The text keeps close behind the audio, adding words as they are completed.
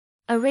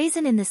A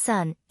Raisin in the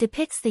Sun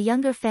depicts the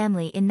Younger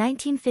family in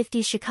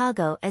 1950s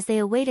Chicago as they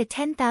await a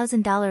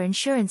 $10,000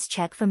 insurance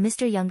check from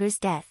Mr. Younger's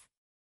death.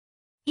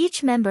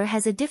 Each member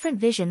has a different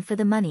vision for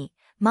the money.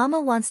 Mama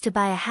wants to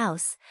buy a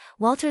house,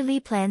 Walter Lee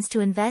plans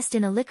to invest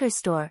in a liquor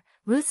store,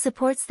 Ruth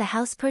supports the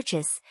house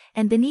purchase,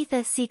 and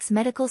Benitha seeks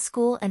medical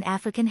school and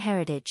African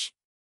heritage.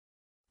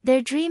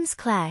 Their dreams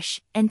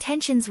clash, and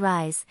tensions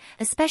rise,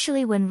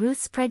 especially when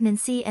Ruth's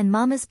pregnancy and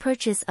Mama's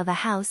purchase of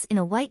a house in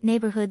a white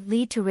neighborhood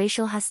lead to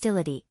racial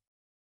hostility.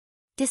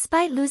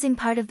 Despite losing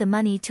part of the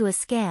money to a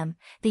scam,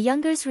 the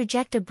Youngers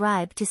reject a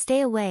bribe to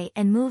stay away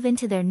and move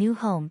into their new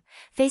home,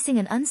 facing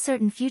an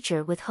uncertain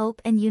future with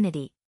hope and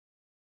unity.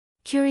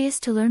 Curious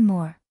to learn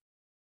more?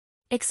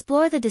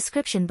 Explore the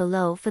description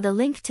below for the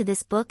link to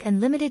this book and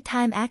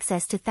limited-time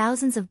access to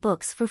thousands of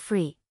books for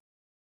free.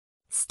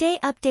 Stay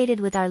updated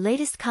with our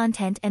latest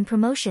content and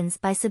promotions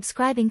by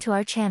subscribing to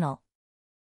our channel.